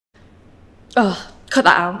Oh, cut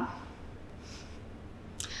that out.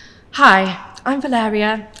 Hi, I'm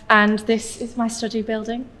Valeria, and this is my study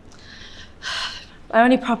building. I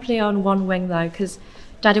only properly own one wing though, because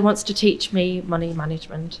Daddy wants to teach me money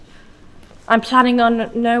management. I'm planning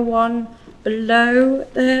on no one below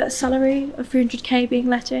the salary of 300k being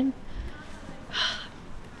let in.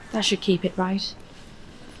 That should keep it right.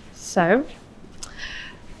 So,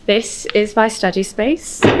 this is my study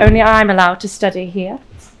space. Only I'm allowed to study here.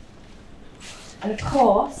 And of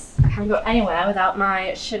course, I can't go anywhere without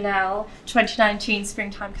my Chanel 2019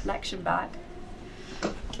 springtime collection bag.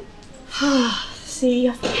 See, you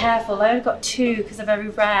have to be careful. I only got two because they're very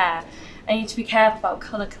rare. I need to be careful about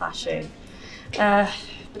colour clashing. But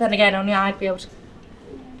then again, only I'd be able to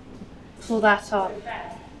pull that on.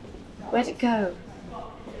 Where'd it go?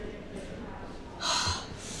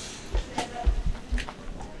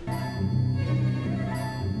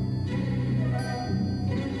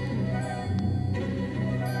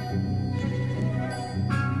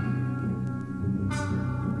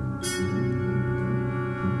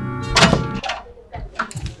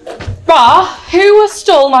 Bah, who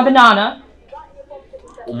stole my banana?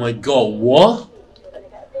 Oh my god, what?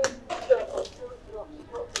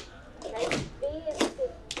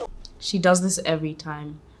 She does this every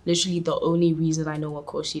time. Literally the only reason I know what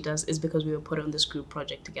course she does is because we were put on this group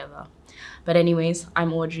project together. But anyways,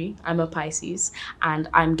 I'm Audrey, I'm a Pisces, and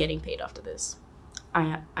I'm getting paid after this.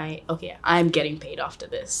 I'm getting paid after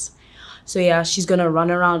this. So yeah, she's gonna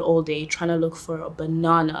run around all day trying to look for a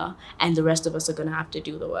banana, and the rest of us are gonna have to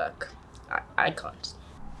do the work. I can't.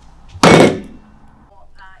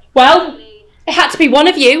 Well, it had to be one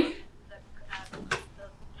of you.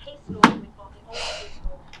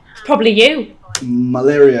 It's probably you.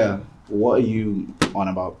 Malaria, what are you on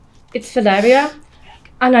about? It's Valeria,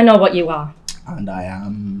 and I know what you are. And I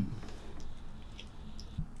am...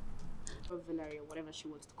 Or Valeria, whatever she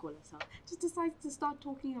wants to call herself, just decides to start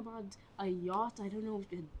talking about a yacht. I don't know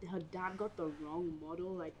if her dad got the wrong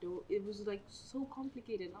model. Like, it was like so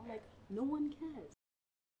complicated. I'm like, no one cares.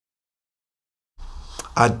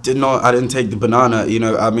 I didn't take the banana, you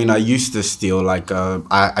know. I mean, I used to steal, like,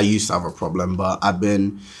 I used to have a problem, but I've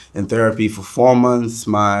been in therapy for 4 months.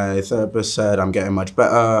 My therapist said I'm getting much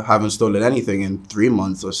better. Haven't stolen anything in 3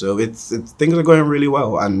 months or so. It's things are going really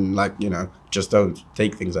well, and like, you know, just don't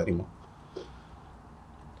take things anymore.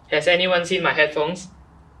 Has anyone seen my headphones?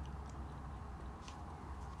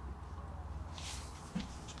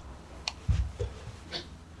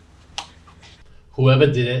 Whoever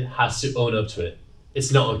did it has to own up to it.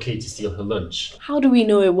 It's not okay to steal her lunch. How do we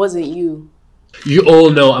know it wasn't you? You all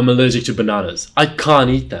know I'm allergic to bananas. I can't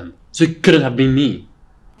eat them, so it couldn't have been me.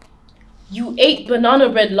 You ate banana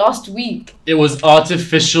bread last week. It was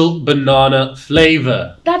artificial banana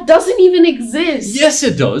flavor. That doesn't even exist. Yes,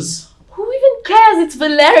 it does. Who even cares? It's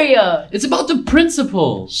Valeria. It's about the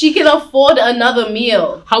principle. She can afford another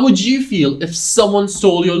meal. How would you feel if someone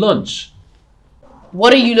stole your lunch?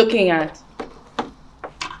 What are you looking at?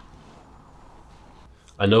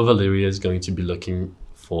 I know Valeria is going to be looking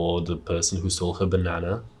for the person who stole her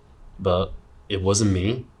banana, but it wasn't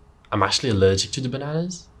me. I'm actually allergic to the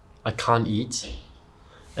bananas. I can't eat.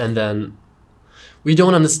 And then we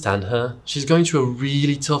don't understand her. She's going through a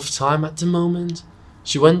really tough time at the moment.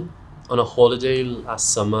 She went on a holiday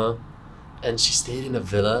last summer and she stayed in a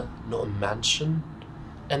villa, not a mansion.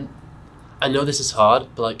 And I know this is hard,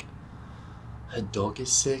 but like, her dog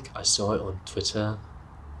is sick. I saw it on Twitter.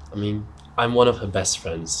 I mean, I'm one of her best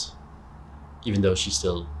friends, even though she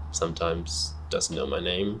still sometimes doesn't know my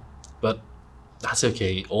name. But that's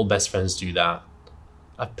okay, all best friends do that.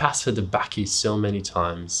 I've passed her the backie so many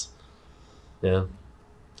times. Yeah.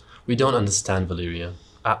 We don't understand Valeria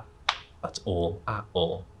at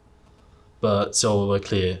all. But so we're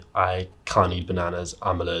clear, I can't eat bananas,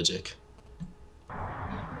 I'm allergic.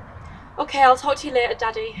 Okay, I'll talk to you later,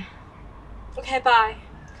 Daddy. Okay, bye.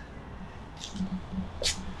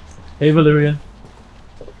 Hey Valeria.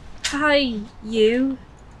 Hi, you.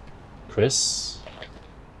 Chris.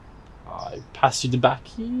 I passed you the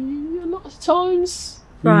backie a lot of times.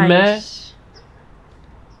 Right. Meh.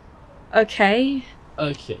 Okay.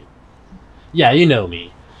 Okay. Yeah, you know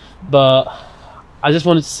me. But I just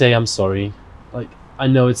wanted to say I'm sorry. Like, I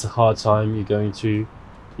know it's a hard time you're going through.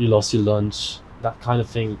 You lost your lunch. That kind of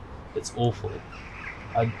thing. It's awful.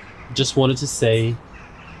 I just wanted to say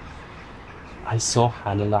I saw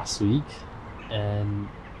Hannah last week and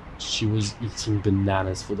she was eating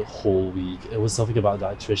bananas for the whole week. It was something about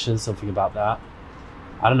dietitian, something about that.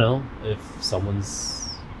 I don't know if someone's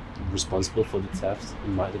responsible for the theft. It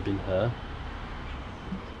might have been her.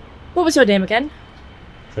 What was your name again?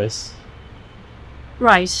 Chris.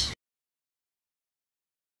 Right.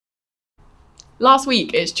 Last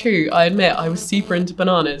week, it's true, I admit I was super into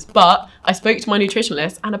bananas, but I spoke to my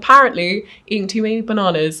nutritionist and apparently eating too many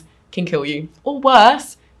bananas can kill you. Or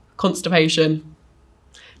worse, constipation.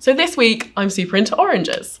 So this week, I'm super into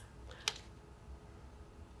oranges.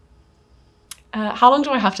 How long do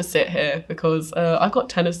I have to sit here? Because I've got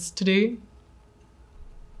tennis to do.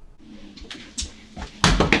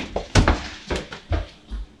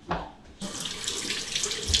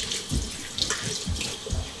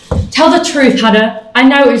 Tell the truth, Hannah. I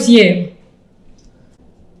know it was you.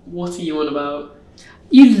 What are you on about?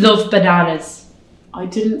 You love bananas. I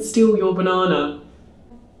didn't steal your banana.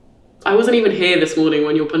 I wasn't even here this morning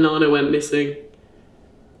when your banana went missing.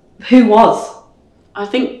 Who was? I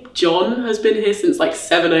think John has been here since like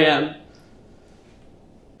 7 a.m.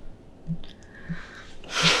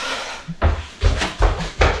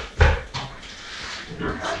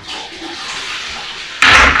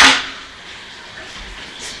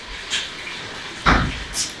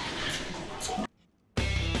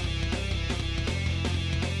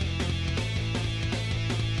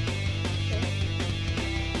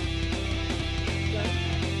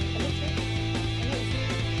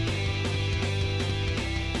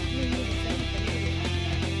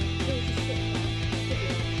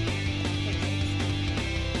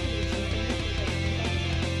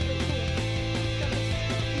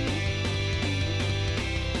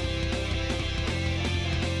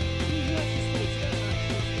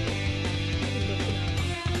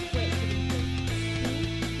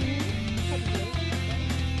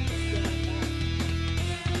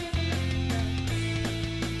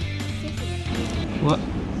 What?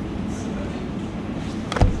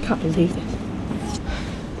 Can't believe it.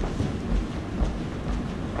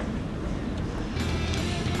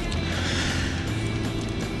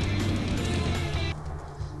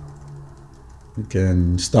 You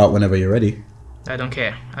can start whenever you're ready. I don't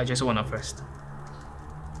care. I just wanna first.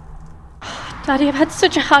 Daddy, I've had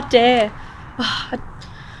such a hard day. I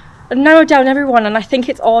narrowed down everyone and I think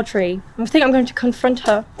it's Audrey. I think I'm going to confront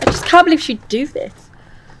her. I just can't believe she'd do this.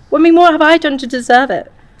 What more have I done to deserve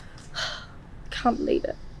it? Can't believe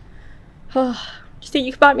it. Do you think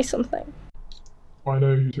you could buy me something? I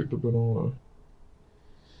know who took the banana.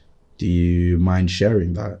 Do you mind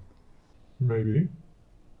sharing that? Maybe.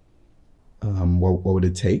 What would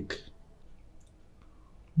it take?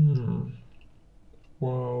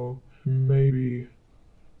 Well, maybe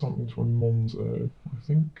something to my mom's I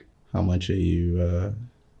think. How much are you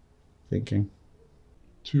thinking?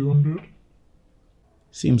 200?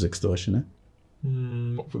 Seems extortionate.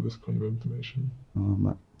 Not for this kind of information.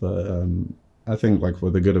 But I think, like, for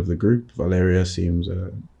the good of the group, Valeria seems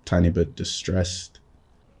a tiny bit distressed.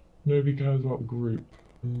 Nobody cares about the group,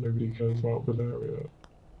 and nobody cares about Valeria.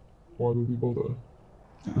 Why would we bother?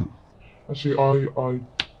 Oh. Actually, I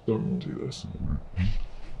don't want to do this. I'm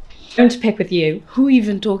going to pick with you. Who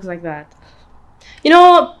even talks like that? You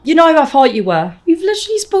know who I thought you were. We've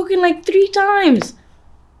literally spoken like 3 times.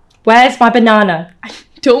 Where's my banana? I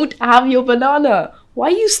don't have your banana. Why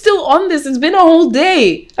are you still on this? It's been a whole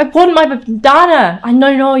day. I want my banana. I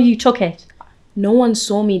know you took it. No one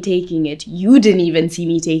saw me taking it. You didn't even see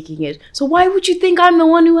me taking it. So why would you think I'm the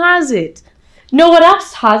one who has it? No one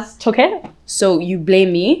else took it. So you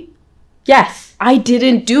blame me? Yes. I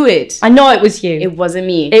didn't do it. I know it was you. It wasn't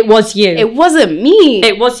me. It was you. It wasn't me.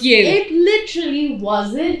 It was you. It literally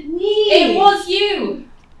wasn't me. It was you.